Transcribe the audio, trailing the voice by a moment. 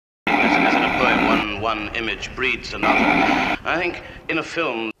one image breeds another. I think in a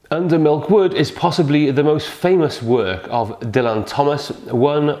film, Under Milk Wood is possibly the most famous work of Dylan Thomas,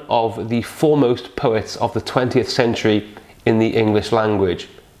 one of the foremost poets of the 20th century in the English language.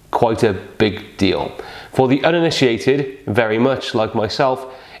 Quite a big deal. For the uninitiated, very much like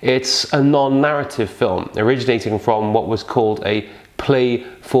myself, it's a non-narrative film originating from what was called a play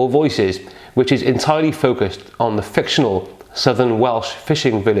for voices, which is entirely focused on the fictional southern Welsh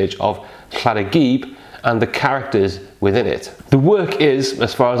fishing village of Llanegyb and the characters within it. The work is,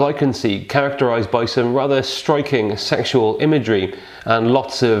 as far as I can see, characterised by some rather striking sexual imagery and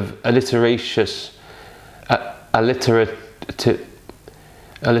lots of alliterative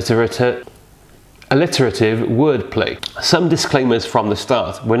wordplay. Some disclaimers from the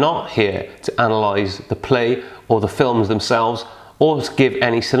start. We're not here to analyse the play or the films themselves or to give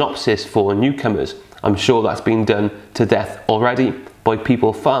any synopsis for newcomers. I'm sure that's been done to death already by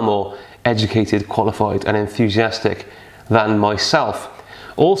people far more educated, qualified and enthusiastic than myself.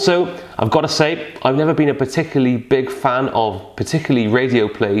 Also, I've got to say, I've never been a particularly big fan of particularly radio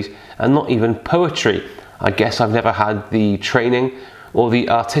plays and not even poetry. I guess I've never had the training or the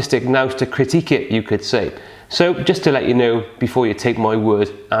artistic nous to critique it, you could say. So just to let you know before you take my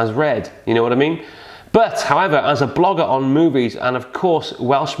word as read, you know what I mean? But however, as a blogger on movies and of course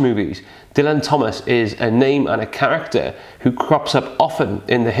Welsh movies, Dylan Thomas is a name and a character who crops up often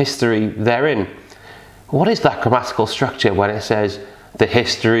in the history therein. What is that grammatical structure when it says the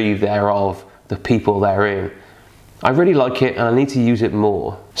history thereof, the people therein? I really like it and I need to use it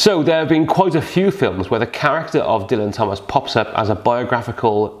more. So there have been quite a few films where the character of Dylan Thomas pops up as a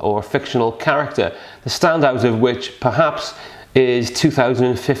biographical or a fictional character, the standout of which perhaps is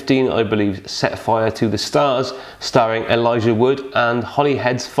 2015, I believe, Set Fire to the Stars, starring Elijah Wood and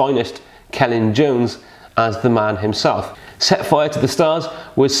Holyhead's finest, Celyn Jones, as the man himself. Set Fire to the Stars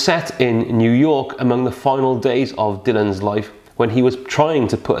was set in New York among the final days of Dylan's life when he was trying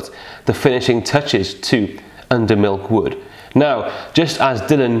to put the finishing touches to Under Milk Wood. Now, just as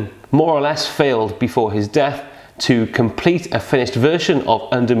Dylan more or less failed before his death to complete a finished version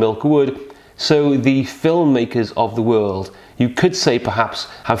of Under Milk Wood, so the filmmakers of the world, you could say perhaps,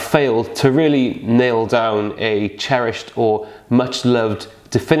 have failed to really nail down a cherished or much loved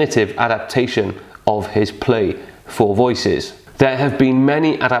definitive adaptation of his play for voices. There have been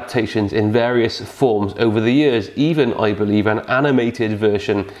many adaptations in various forms over the years, even I believe an animated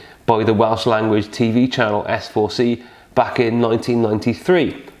version by the Welsh language TV channel S4C back in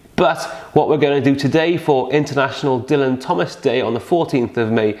 1993. But what we're going to do today for International Dylan Thomas Day on the 14th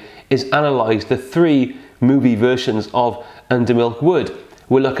of May is analyse the three movie versions of Under Milk Wood.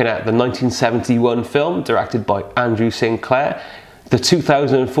 We're looking at the 1971 film directed by Andrew Sinclair, the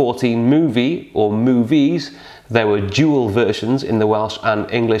 2014 movie or movies. There were dual versions in the Welsh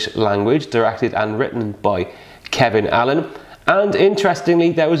and English language, directed and written by Kevin Allen. And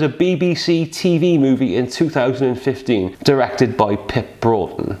interestingly, there was a BBC TV movie in 2015, directed by Pip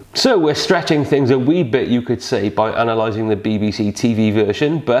Broughton. So we're stretching things a wee bit, you could say, by analysing the BBC TV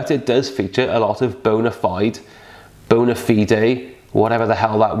version, but it does feature a lot of bona fide, whatever the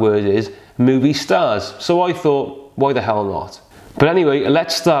hell that word is, movie stars. So I thought, why the hell not? But anyway,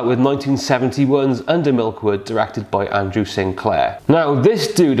 let's start with 1971's Under Milk Wood, directed by Andrew Sinclair. Now, this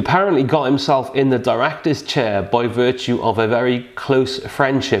dude apparently got himself in the director's chair by virtue of a very close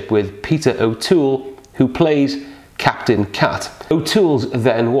friendship with Peter O'Toole, who plays Captain Cat. O'Toole's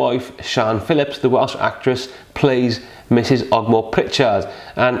then wife, Sian Phillips, the Welsh actress, plays Mrs. Ogmore Pritchard.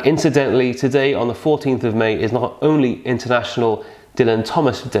 And incidentally, today on the 14th of May is not only International Dylan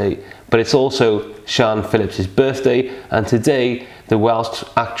Thomas Day, but it's also Sian Phillips' birthday, and today the Welsh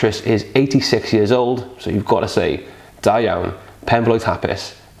actress is 86 years old, so you've got to say, da iawn, pen-blwydd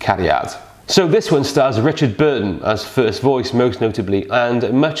hapus, cariad. So this one stars Richard Burton as first voice most notably,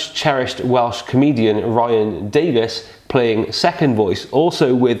 and much cherished Welsh comedian Ryan Davies playing second voice,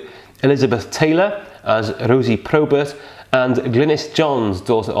 also with Elizabeth Taylor as Rosie Probert and Glynis Johns,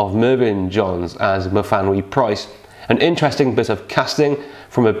 daughter of Mervyn Johns, as Myfanwy Price. An interesting bit of casting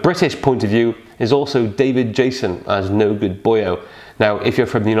from a British point of view is also David Jason as No Good Boyo. Now, if you're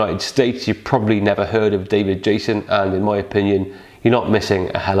from the United States, you've probably never heard of David Jason, and in my opinion, you're not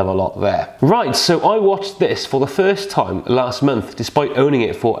missing a hell of a lot there. Right, so I watched this for the first time last month, despite owning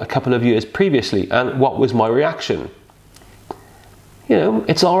it for a couple of years previously, and what was my reaction? You know,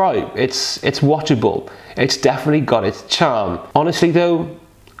 it's alright, it's watchable, it's definitely got its charm. Honestly though,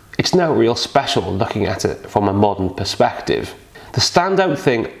 it's not real special looking at it from a modern perspective. The standout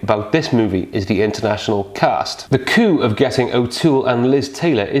thing about this movie is the international cast. The coup of getting O'Toole and Liz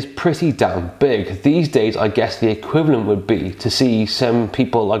Taylor is pretty damn big. These days I guess the equivalent would be to see some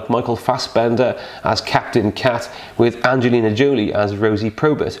people like Michael Fassbender as Captain Cat with Angelina Jolie as Rosie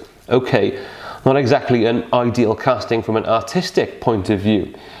Probert. Okay, not exactly an ideal casting from an artistic point of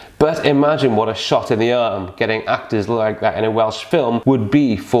view, but imagine what a shot in the arm getting actors like that in a Welsh film would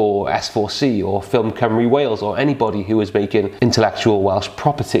be for S4C or Film Cymru Wales or anybody who is making intellectual Welsh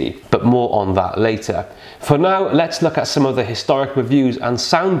property. But more on that later. For now, let's look at some of the historic reviews and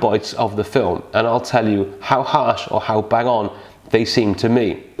sound bites of the film, and I'll tell you how harsh or how bang on they seem to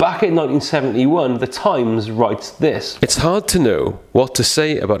me. Back in 1971, The Times writes this: "It's hard to know what to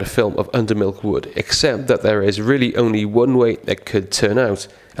say about a film of Undermilk Wood, except that there is really only one way it could turn out,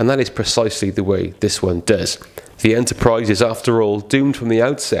 and that is precisely the way this one does. The enterprise is, after all, doomed from the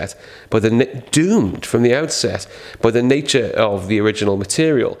outset by the nature of the original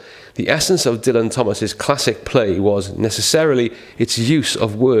material. The essence of Dylan Thomas's classic play was necessarily its use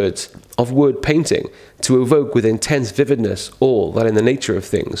of words, of word painting, to evoke with intense vividness all that in the nature of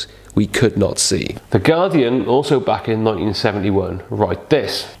things we could not see." The Guardian, also back in 1971, write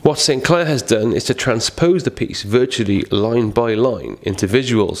this: "What St. Clair has done is to transpose the piece virtually line by line into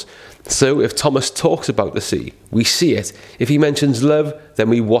visuals. So if Thomas talks about the sea, we see it. If he mentions love, then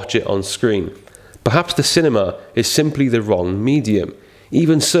we watch it on screen. Perhaps the cinema is simply the wrong medium.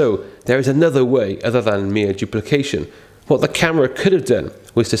 Even so, there is another way other than mere duplication. What the camera could have done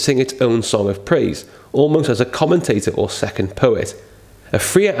was to sing its own song of praise, almost as a commentator or second poet. A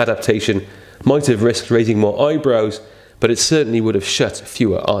freer adaptation might have risked raising more eyebrows, but it certainly would have shut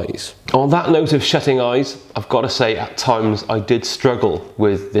fewer eyes." On that note of shutting eyes, I've got to say at times I did struggle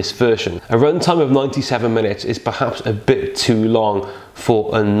with this version. A runtime of 97 minutes is perhaps a bit too long for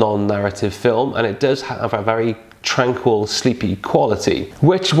a non-narrative film, and it does have a very tranquil, sleepy quality,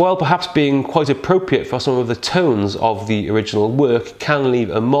 which, while perhaps being quite appropriate for some of the tones of the original work, can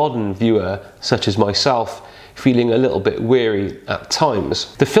leave a modern viewer, such as myself, feeling a little bit weary at times.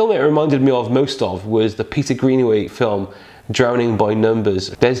 The film it reminded me of most of was the Peter Greenaway film Drowning by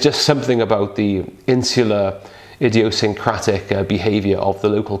Numbers. There's just something about the insular, idiosyncratic behaviour of the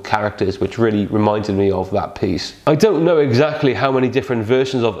local characters which really reminded me of that piece. I don't know exactly how many different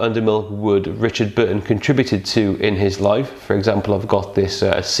versions of Undermilk Wood Richard Burton contributed to in his life. For example, I've got this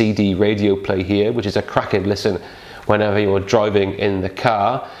CD radio play here, which is a cracking listen whenever you're driving in the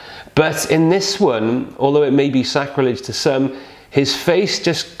car. But in this one, although it may be sacrilege to some, his face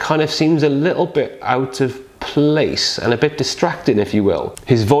just kind of seems a little bit out of place and a bit distracting, if you will.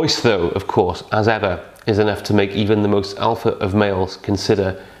 His voice, though, of course, as ever, is enough to make even the most alpha of males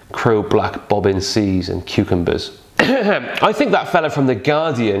consider crow-black bobbin seas and cucumbers. I think that fella from The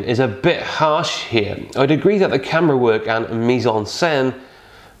Guardian is a bit harsh here. I'd agree that the camera work and mise-en-scène,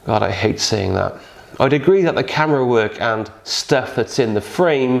 God, I hate saying that. I'd agree that the camera work and stuff that's in the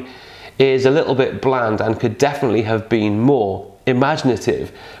frame is a little bit bland and could definitely have been more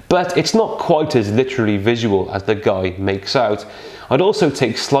imaginative, but it's not quite as literally visual as the guy makes out. I'd also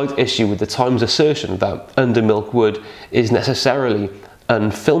take slight issue with the Times assertion that Undermilk Wood is necessarily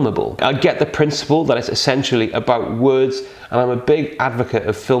unfilmable. I get the principle that it's essentially about words, and I'm a big advocate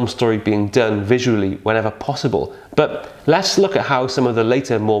of film story being done visually whenever possible. But let's look at how some of the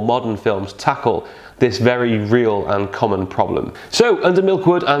later, more modern films tackle this very real and common problem. So, Undermilk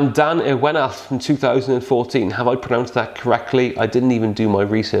Wood and Dan Iwenath from 2014. Have I pronounced that correctly? I didn't even do my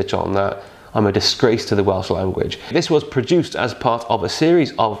research on that. I'm a disgrace to the Welsh language. This was produced as part of a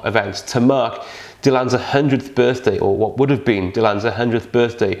series of events to mark Dylan's 100th birthday, or what would have been Dylan's 100th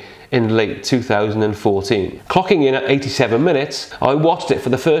birthday, in late 2014. Clocking in at 87 minutes, I watched it for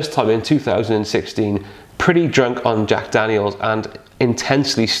the first time in 2016, pretty drunk on Jack Daniels and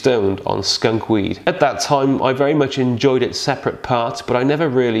intensely stoned on skunk weed. At that time, I very much enjoyed its separate parts, but I never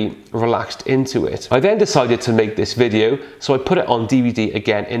really relaxed into it. I then decided to make this video, so I put it on DVD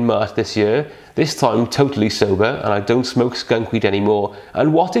again in March this year, this time totally sober, and I don't smoke skunk weed anymore.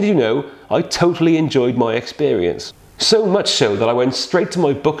 And what did you know? I totally enjoyed my experience. So much so that I went straight to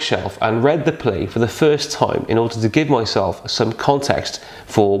my bookshelf and read the play for the first time in order to give myself some context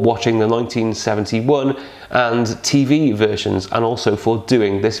for watching the 1971 and TV versions, and also for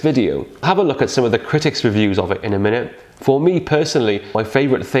doing this video. I'll have a look at some of the critics' reviews of it in a minute. For me personally, my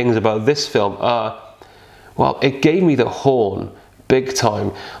favourite things about this film are, well, it gave me the horn. Big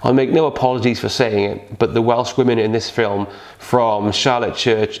time. I make no apologies for saying it, but the Welsh women in this film, from Charlotte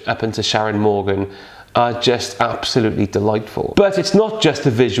Church up into Sharon Morgan, are just absolutely delightful. But it's not just the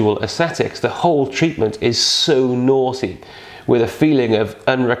visual aesthetics, the whole treatment is so naughty. with a feeling of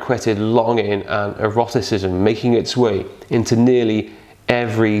unrequited longing and eroticism making its way into nearly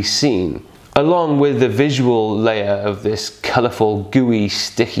every scene. Along with the visual layer of this colourful, gooey,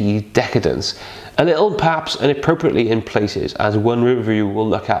 sticky decadence, a little perhaps inappropriately in places, as one review we'll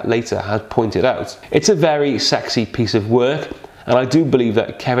look at later has pointed out. It's a very sexy piece of work, and I do believe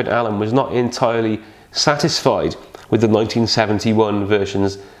that Kevin Allen was not entirely satisfied with the 1971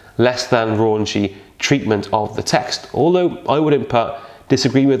 version's less than raunchy treatment of the text, although I would in part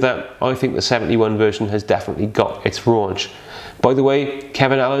disagree with that. I think the 71 version has definitely got its raunch. By the way,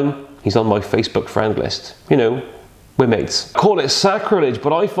 Kevin Allen, he's on my Facebook friend list. You know, we're mates. Call it sacrilege,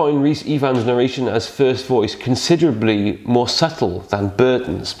 but I find Rhys Ifans' narration as first voice considerably more subtle than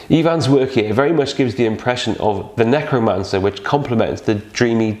Burton's. Ifans' work here very much gives the impression of the necromancer, which complements the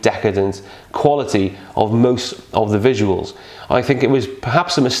dreamy, decadent quality of most of the visuals. I think it was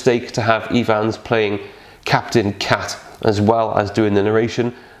perhaps a mistake to have Ifans playing Captain Cat as well as doing the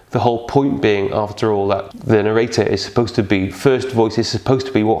narration. The whole point being, after all, that the narrator is supposed to be, first voice is supposed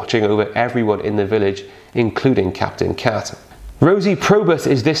to be watching over everyone in the village, including Captain Cat. Rosie Probert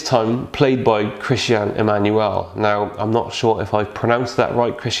is this time played by Christian Emmanuel. Now, I'm not sure if I pronounced that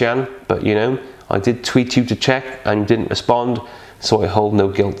right, Christian, but you know, I did tweet you to check and you didn't respond, so I hold no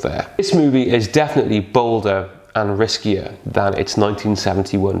guilt there. This movie is definitely bolder and riskier than its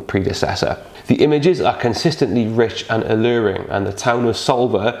 1971 predecessor. The images are consistently rich and alluring, and the town of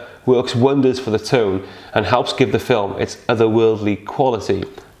Solva works wonders for the tone and helps give the film its otherworldly quality.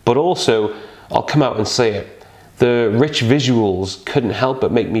 But also, I'll come out and say it, the rich visuals couldn't help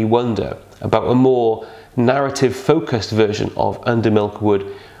but make me wonder about a more narrative-focused version of Under Milk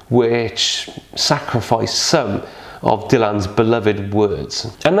Wood, which sacrificed some of Dylan's beloved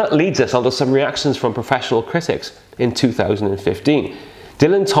words. And that leads us onto some reactions from professional critics in 2015.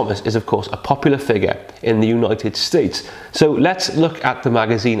 Dylan Thomas is of course a popular figure in the United States, so let's look at the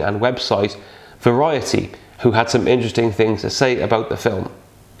magazine and website Variety, who had some interesting things to say about the film.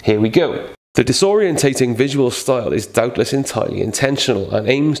 Here we go. The disorientating visual style is doubtless entirely intentional and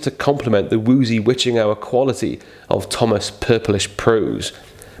aims to complement the woozy witching hour quality of Thomas' purplish prose.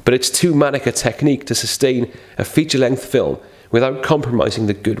 But it's too manic a technique to sustain a feature-length film without compromising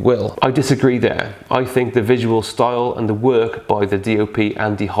the goodwill. I disagree there. I think the visual style and the work by the DOP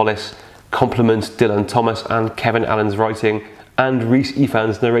Andy Hollis complements Dylan Thomas and Kevin Allen's writing and Rhys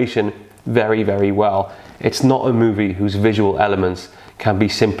Ifans' narration very, very well. It's not a movie whose visual elements can be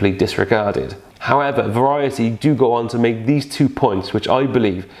simply disregarded. However, Variety do go on to make these 2 points, which I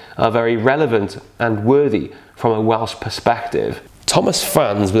believe are very relevant and worthy from a Welsh perspective. Thomas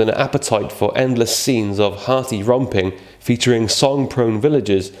fans with an appetite for endless scenes of hearty romping featuring song-prone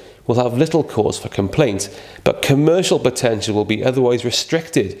villagers will have little cause for complaint, but commercial potential will be otherwise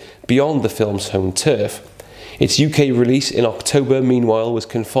restricted beyond the film's home turf. Its UK release in October, meanwhile, was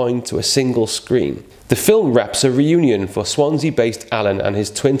confined to a single screen. The film reps a reunion for Swansea-based Allen and his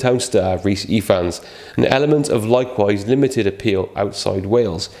Twin Town star Rhys Ifans, an element of likewise limited appeal outside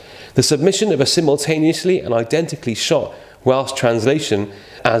Wales. The submission of a simultaneously and identically shot Welsh translation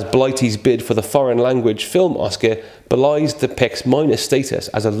as Blighty's bid for the foreign language film Oscar belies the PIC's minor status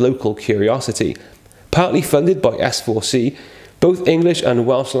as a local curiosity. Partly funded by S4C, both English and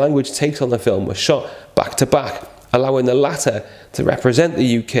Welsh language takes on the film were shot back to back, allowing the latter to represent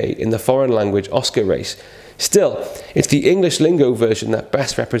the UK in the foreign language Oscar race. Still, it's the English lingo version that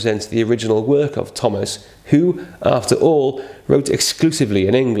best represents the original work of Thomas, who, after all, wrote exclusively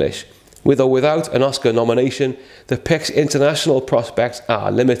in English. With or without an Oscar nomination, the PIC's international prospects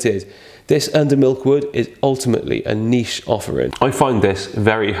are limited. This Under Milk Wood is ultimately a niche offering. I find this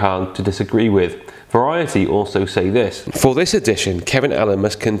very hard to disagree with. Variety also say this: for this edition, Kevin Allen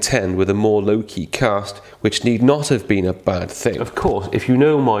must contend with a more low-key cast, which need not have been a bad thing. Of course, if you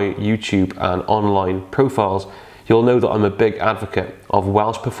know my YouTube and online profiles, you'll know that I'm a big advocate of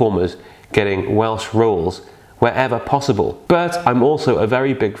Welsh performers getting Welsh roles wherever possible. But I'm also a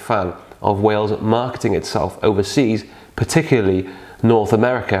very big fan of Wales marketing itself overseas, particularly North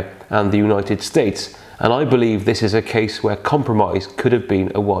America and the United States, and I believe this is a case where compromise could have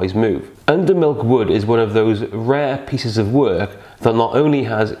been a wise move. Under Milk Wood is one of those rare pieces of work that not only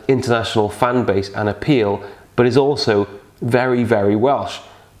has international fan base and appeal, but is also very, very Welsh,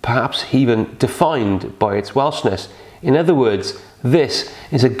 perhaps even defined by its Welshness. In other words, this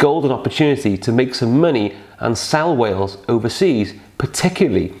is a golden opportunity to make some money and sell Wales overseas,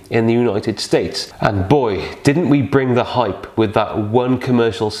 particularly in the United States. And boy, didn't we bring the hype with that one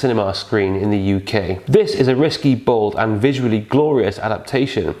commercial cinema screen in the UK. This is a risky, bold and visually glorious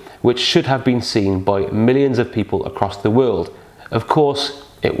adaptation which should have been seen by millions of people across the world. Of course,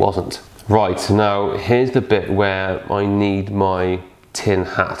 it wasn't. Right, now here's the bit where I need my tin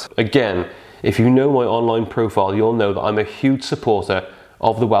hat. Again, if you know my online profile, you'll know that I'm a huge supporter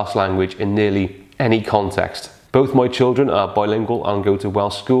of the Welsh language in nearly any context. Both my children are bilingual and go to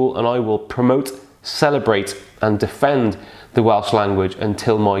Welsh school, and I will promote, celebrate and defend the Welsh language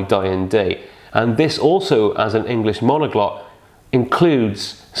until my dying day. And this also, as an English monoglot,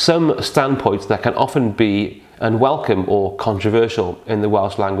 includes some standpoints that can often be unwelcome or controversial in the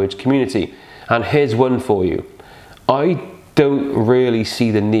Welsh language community. And here's one for you. I don't really see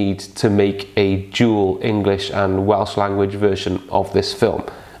the need to make a dual English and Welsh language version of this film,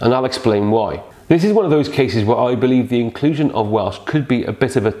 and I'll explain why. This is one of those cases where I believe the inclusion of Welsh could be a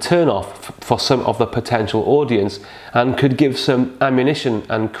bit of a turn-off for some of the potential audience and could give some ammunition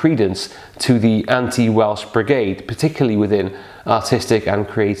and credence to the anti-Welsh brigade, particularly within artistic and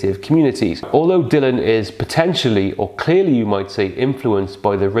creative communities. Although Dylan is potentially, or clearly you might say, influenced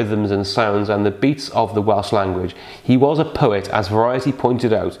by the rhythms and sounds and the beats of the Welsh language, he was a poet, as Variety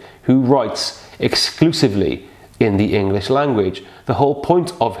pointed out, who writes exclusively in the English language. The whole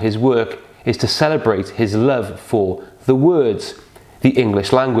point of his work is to celebrate his love for the words, the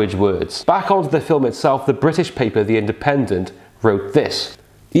English language words. Back onto the film itself, the British paper The Independent wrote this: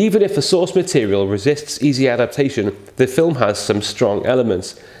 "Even if the source material resists easy adaptation, the film has some strong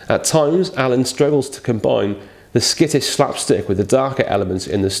elements. At times, Alan struggles to combine the skittish slapstick with the darker elements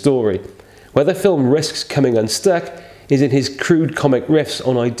in the story. Where the film risks coming unstuck is in his crude comic riffs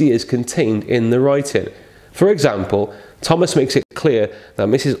on ideas contained in the writing. For example, Thomas makes it clear that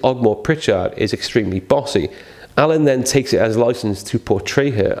Mrs. Ogmore Pritchard is extremely bossy. Alan then takes it as license to portray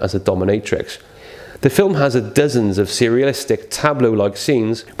her as a dominatrix. The film has dozens of surrealistic, tableau-like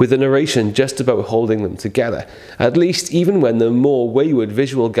scenes with the narration just about holding them together. At least, even when the more wayward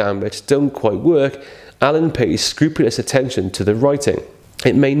visual gambits don't quite work, Alan pays scrupulous attention to the writing.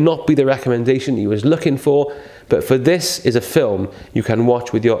 It may not be the recommendation he was looking for, but for this is a film you can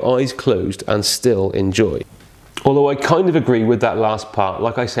watch with your eyes closed and still enjoy." Although I kind of agree with that last part,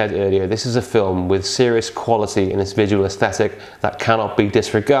 like I said earlier, this is a film with serious quality in its visual aesthetic that cannot be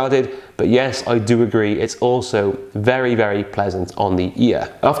disregarded, but yes, I do agree it's also very, very pleasant on the ear.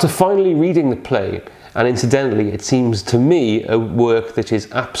 After finally reading the play, and incidentally it seems to me a work that is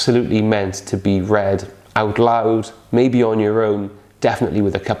absolutely meant to be read out loud, maybe on your own, definitely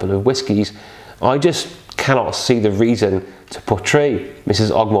with a couple of whiskies, I just cannot see the reason to portray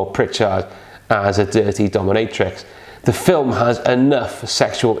Mrs. Ogmore Pritchard as a dirty dominatrix. The film has enough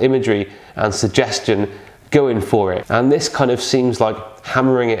sexual imagery and suggestion going for it, and this kind of seems like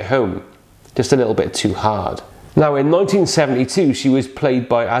hammering it home just a little bit too hard. Now, in 1972 she was played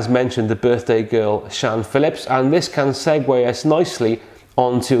by, as mentioned, the birthday girl Sian Phillips, and this can segue us nicely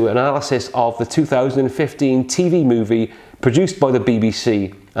onto an analysis of the 2015 TV movie produced by the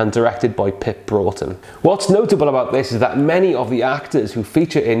BBC and directed by Pip Broughton. What's notable about this is that many of the actors who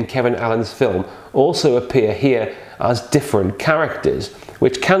feature in Kevin Allen's film also appear here as different characters,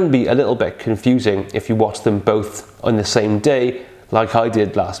 which can be a little bit confusing if you watch them both on the same day, like I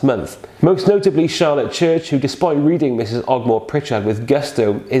did last month. Most notably Charlotte Church, who despite reading Mrs. Ogmore Pritchard with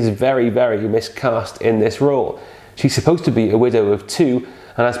gusto, is very, very miscast in this role. She's supposed to be a widow of two,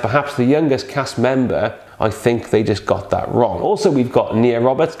 and as perhaps the youngest cast member, I think they just got that wrong. Also, we've got Nia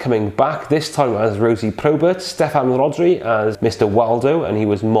Roberts coming back, this time as Rosie Probert, Stefan Rodri as Mr. Waldo, and he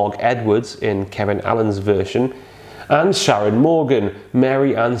was Mog Edwards in Kevin Allen's version, and Sharon Morgan,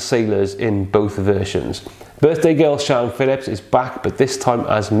 Mary Ann Sailors in both versions. Birthday girl Sian Phillips is back, but this time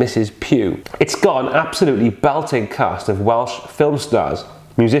as Mrs. Pugh. It's got an absolutely belting cast of Welsh film stars,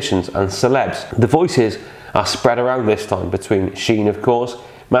 musicians and celebs. The voices are spread around this time between Sheen, of course,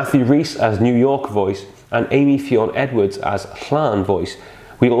 Matthew Rhys as New York voice, and Amy Fionn Edwards as Llan voice.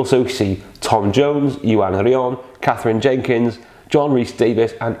 We also see Tom Jones, Iwan Rheon, Catherine Jenkins, John Rhys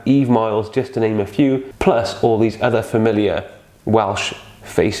Davis and Eve Miles, just to name a few, plus all these other familiar Welsh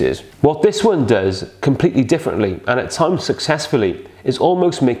faces. What this one does completely differently, and at times successfully, is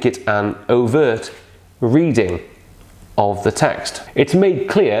almost make it an overt reading of the text. It's made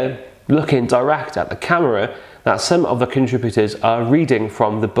clear, looking direct at the camera, that some of the contributors are reading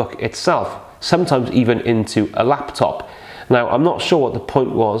from the book itself, sometimes even into a laptop. Now, I'm not sure what the point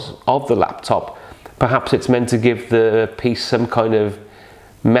was of the laptop. Perhaps it's meant to give the piece some kind of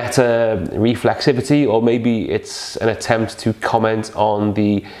meta reflexivity, or maybe it's an attempt to comment on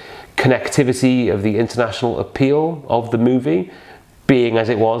the connectivity of the international appeal of the movie, being as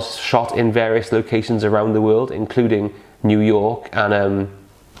it was shot in various locations around the world, including New York and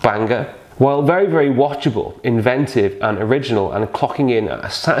Bangor. While very, very watchable, inventive and original, and clocking in at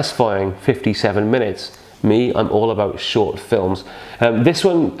a satisfying 57 minutes, Me, I'm all about short films. This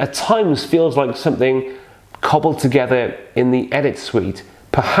one at times feels like something cobbled together in the edit suite,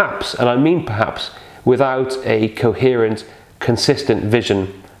 perhaps, and I mean perhaps, without a coherent, consistent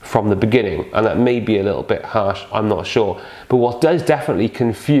vision from the beginning, and that may be a little bit harsh, I'm not sure. But what does definitely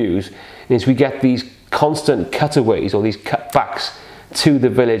confuse is we get these constant cutaways or these cutbacks to the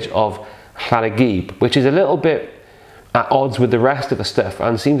village of Llanacibie, which is a little bit at odds with the rest of the stuff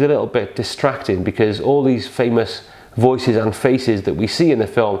and seems a little bit distracting because all these famous voices and faces that we see in the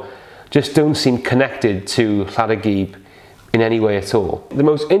film just don't seem connected to Llanacibie in any way at all. The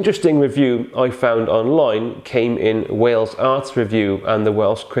most interesting review I found online came in Wales Arts Review and the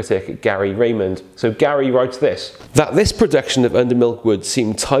Welsh critic Gary Raymond. So Gary writes this: that this production of Under Milk Wood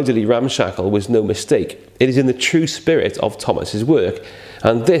seemed tidily ramshackle was no mistake. It is in the true spirit of Thomas's work,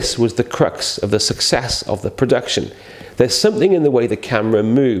 and this was the crux of the success of the production. There's something in the way the camera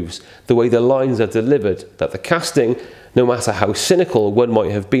moves, the way the lines are delivered, that the casting, no matter how cynical one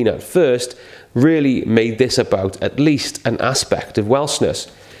might have been at first, really made this about at least an aspect of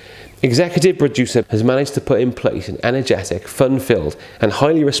Welshness. Executive producer has managed to put in place an energetic, fun-filled and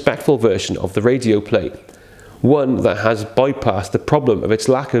highly respectful version of the radio play. One that has bypassed the problem of its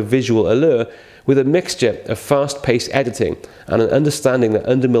lack of visual allure with a mixture of fast-paced editing and an understanding that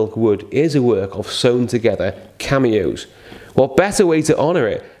Under Milk Wood is a work of sewn together cameos. What better way to honour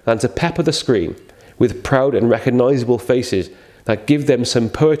it than to pepper the screen with proud and recognisable faces that give them some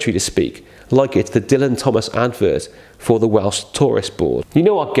poetry to speak, like it's the Dylan Thomas advert for the Welsh Tourist Board. You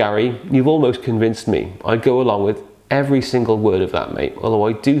know what, Gary? You've almost convinced me. I'd go along with every single word of that, mate, although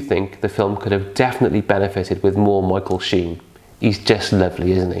I do think the film could have definitely benefited with more Michael Sheen. He's just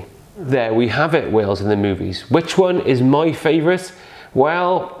lovely, isn't he? There we have it, Wales in the movies. Which one is my favourite?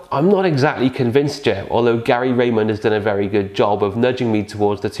 Well, I'm not exactly convinced yet, although Gary Raymond has done a very good job of nudging me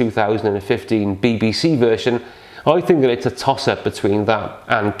towards the 2015 BBC version. I think that it's a toss-up between that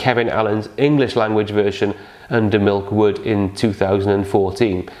and Kevin Allen's English language version, Under Milk Wood, in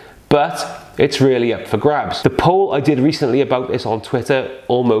 2014. But it's really up for grabs. The poll I did recently about this on Twitter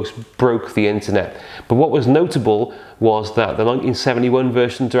almost broke the internet. But what was notable was that the 1971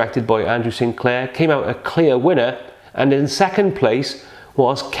 version, directed by Andrew Sinclair, came out a clear winner, and in second place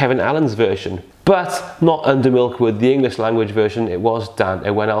was Kevin Allen's version. But not Under Milk Wood, the English language version, it was Dan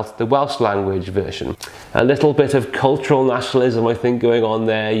Iwenalt, the Welsh language version. A little bit of cultural nationalism, I think, going on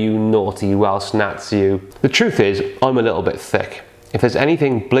there, you naughty Welsh nats, you. The truth is, I'm a little bit thick. If there's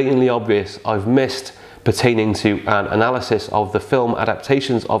anything blatantly obvious I've missed pertaining to an analysis of the film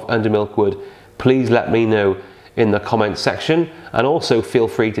adaptations of Under Milk Wood, please let me know in the comments section, and also feel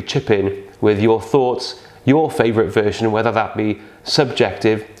free to chip in with your thoughts, your favourite version, whether that be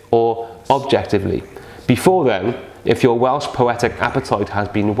subjective or objectively. Before then, if your Welsh poetic appetite has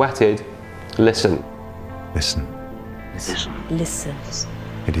been whetted, listen. Listen. Listen. Listen.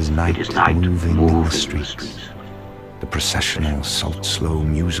 It is night, moving in the streets. The processional, salt-slow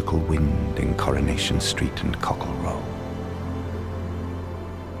musical wind in Coronation Street and Cockle Row.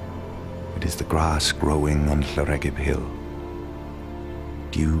 It is the grass growing on Llanacibie Hill.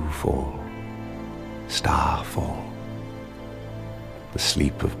 Dew fall, star fall. The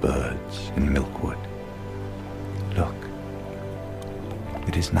sleep of birds in Milkwood. Look,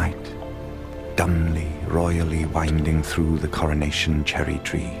 it is night, dumbly, royally winding through the Coronation cherry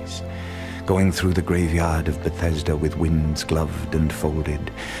trees, going through the graveyard of Bethesda with winds gloved and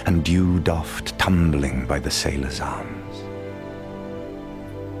folded, and dew doffed tumbling by the sailor's arms.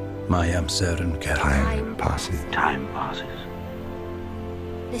 My amser yn cerdd. Time passes. Time passes.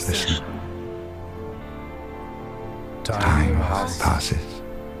 Listen. Time passes.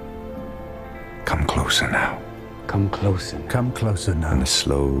 Come closer now. Come closer. Come closer now. In a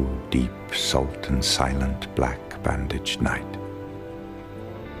slow, deep, salt and silent black bandaged night.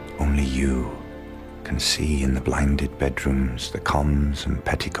 Only you can see in the blinded bedrooms the comms and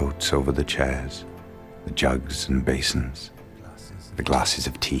petticoats over the chairs, the jugs and basins, the glasses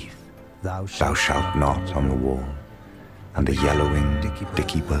of teeth, thou shalt not on the wall, and the yellowing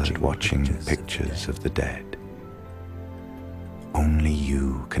dicky bird watching pictures of the dead. Only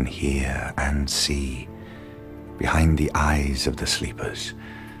you can hear and see, behind the eyes of the sleepers,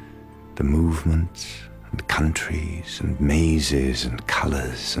 the movements and countries and mazes and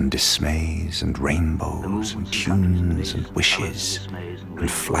colours and dismays and rainbows and tunes and wishes and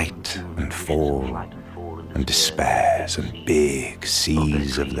flight and fall and despairs and big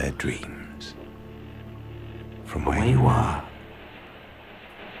seas of their dreams. From where you are,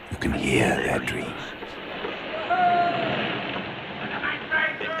 you can hear their dreams.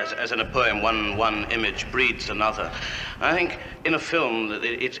 as in a poem, one image breeds another. I think in a film,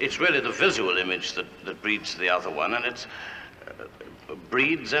 it's really the visual image that breeds the other one, and it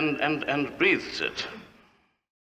breeds and breathes it.